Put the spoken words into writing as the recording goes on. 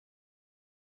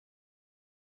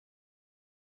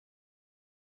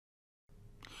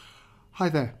Hi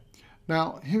there.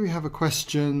 Now here we have a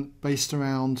question based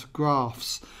around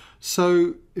graphs.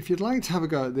 So if you'd like to have a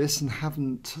go at this and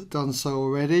haven't done so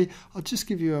already, I'll just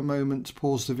give you a moment to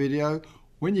pause the video.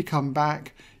 When you come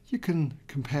back, you can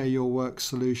compare your work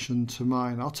solution to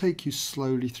mine. I'll take you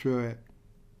slowly through it.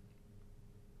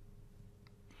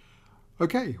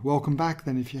 Okay, welcome back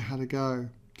then if you had a go.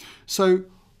 So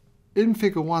in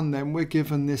figure 1 then, we're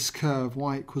given this curve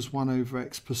y equals 1 over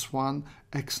x plus 1,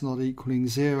 x not equaling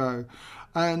 0.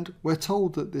 And we're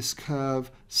told that this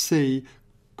curve C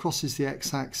crosses the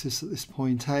x-axis at this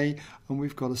point A, and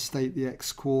we've got to state the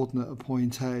x-coordinate at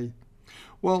point A.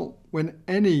 Well, when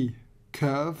any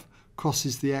curve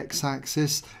crosses the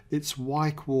x-axis, its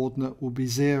y-coordinate will be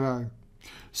 0.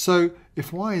 So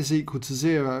if y is equal to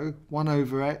 0, 1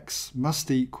 over x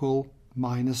must equal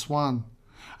minus 1.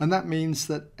 And that means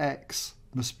that x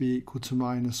must be equal to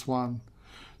minus 1.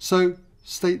 So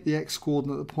state the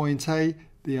x-coordinate at point A,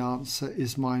 the answer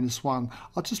is minus 1.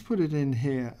 I'll just put it in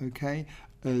here, okay,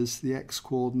 as the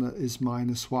x-coordinate is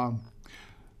minus 1.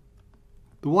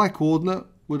 The y-coordinate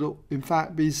would in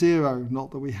fact be 0,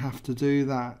 not that we have to do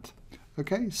that.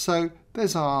 Okay, so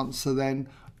there's our answer then,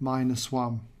 minus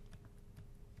 1.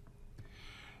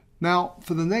 Now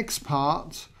for the next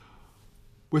part,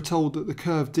 we're told that the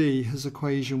curve D has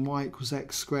equation y equals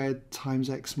x squared times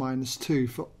x minus 2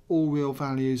 for all real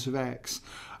values of x.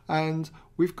 And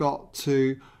we've got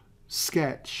to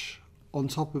sketch on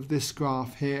top of this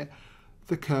graph here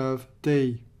the curve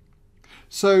D.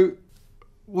 So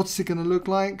what's it going to look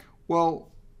like? Well,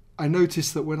 I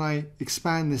notice that when I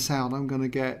expand this out, I'm going to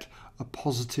get a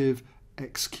positive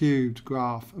x cubed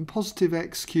graph. And positive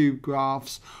x cubed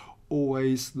graphs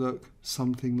always look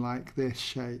something like this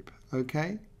shape.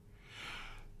 Okay,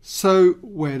 so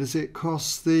where does it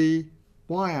cross the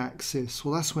y-axis?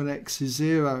 Well, that's when x is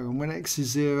 0, and when x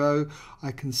is 0,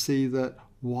 I can see that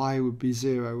y would be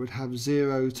 0, would have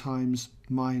 0 times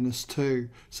minus 2.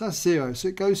 So that's 0, so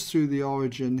it goes through the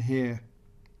origin here.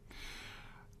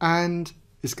 And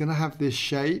it's going to have this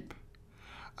shape.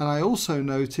 And I also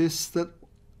notice that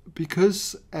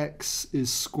because x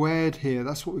is squared here,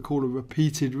 that's what we call a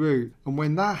repeated root. And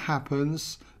when that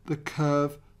happens, the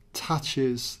curve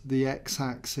touches the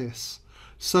x-axis.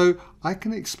 So I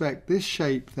can expect this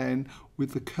shape then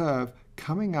with the curve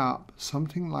coming up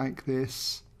something like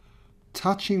this,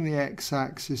 touching the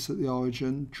x-axis at the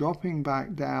origin, dropping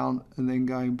back down and then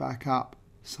going back up,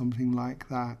 something like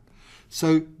that.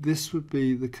 So this would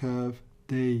be the curve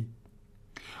D.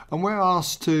 And we're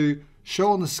asked to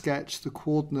show on the sketch the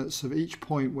coordinates of each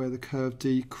point where the curve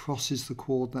D crosses the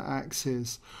coordinate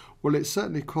axis. Well, it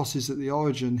certainly crosses at the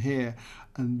origin here,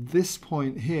 and this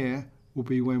point here will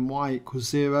be when y equals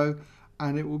 0,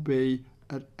 and it will be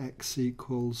at x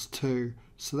equals 2.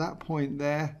 So that point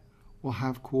there will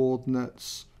have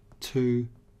coordinates 2,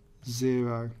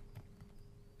 0.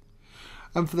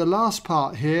 And for the last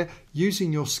part here,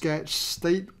 using your sketch,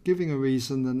 state giving a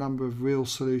reason the number of real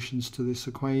solutions to this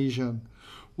equation.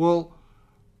 Well,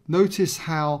 notice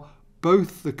how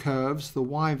both the curves, the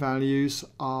y values,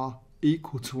 are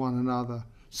equal to one another.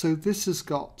 So this has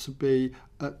got to be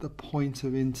at the point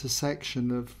of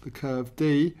intersection of the curve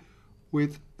D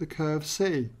with the curve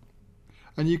C.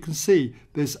 And you can see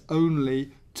there's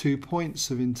only 2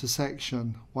 points of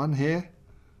intersection, one here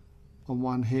and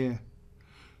one here.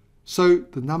 So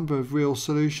the number of real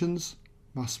solutions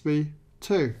must be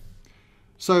 2.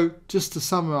 So just to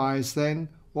summarize then,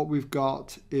 what we've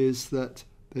got is that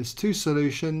there's 2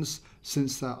 solutions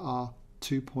since there are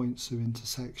 2 points of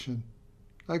intersection.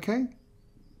 Okay?